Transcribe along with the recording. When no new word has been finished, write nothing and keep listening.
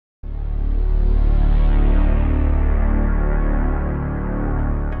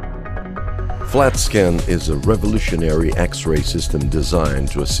FLATSCAN is a revolutionary X-ray system designed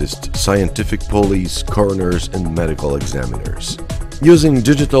to assist scientific police, coroners, and medical examiners. Using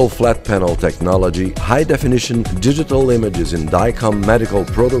digital flat panel technology, high-definition digital images in DICOM medical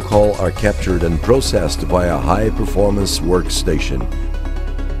protocol are captured and processed via a high-performance workstation.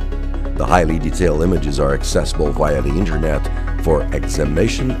 The highly detailed images are accessible via the internet for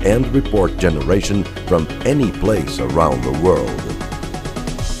examination and report generation from any place around the world.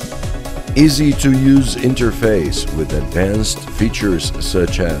 Easy-to-use interface with advanced features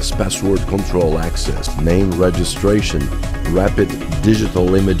such as password control access, name registration, rapid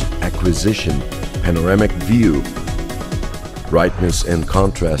digital image acquisition, panoramic view, brightness and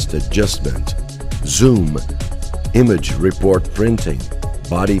contrast adjustment, zoom, image report printing,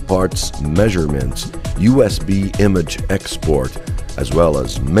 body parts measurements, USB image export, as well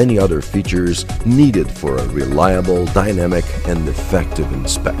as many other features needed for a reliable, dynamic, and effective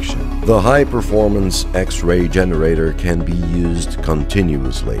inspection. The high-performance X-ray generator can be used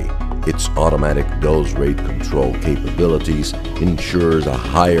continuously. Its automatic dose rate control capabilities ensures a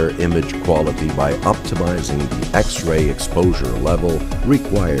higher image quality by optimizing the X-ray exposure level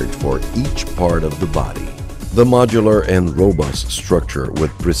required for each part of the body. The modular and robust structure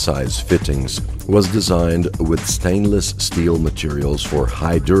with precise fittings was designed with stainless steel materials for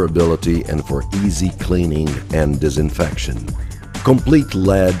high durability and for easy cleaning and disinfection. Complete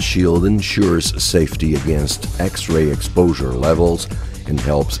lead shield ensures safety against X-ray exposure levels and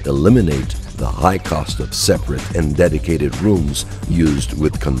helps eliminate the high cost of separate and dedicated rooms used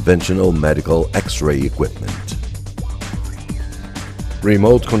with conventional medical X-ray equipment.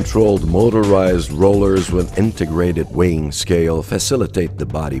 Remote-controlled motorized rollers with integrated weighing scale facilitate the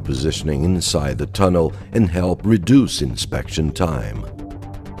body positioning inside the tunnel and help reduce inspection time.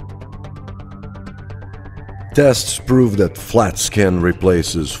 Tests prove that FLATSCAN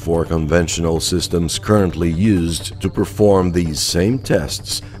replaces 4 conventional systems currently used to perform these same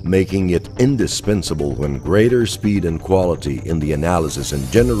tests, making it indispensable when greater speed and quality in the analysis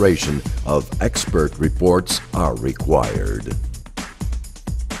and generation of expert reports are required.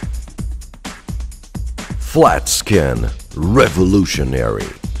 FLATSCAN, revolutionary.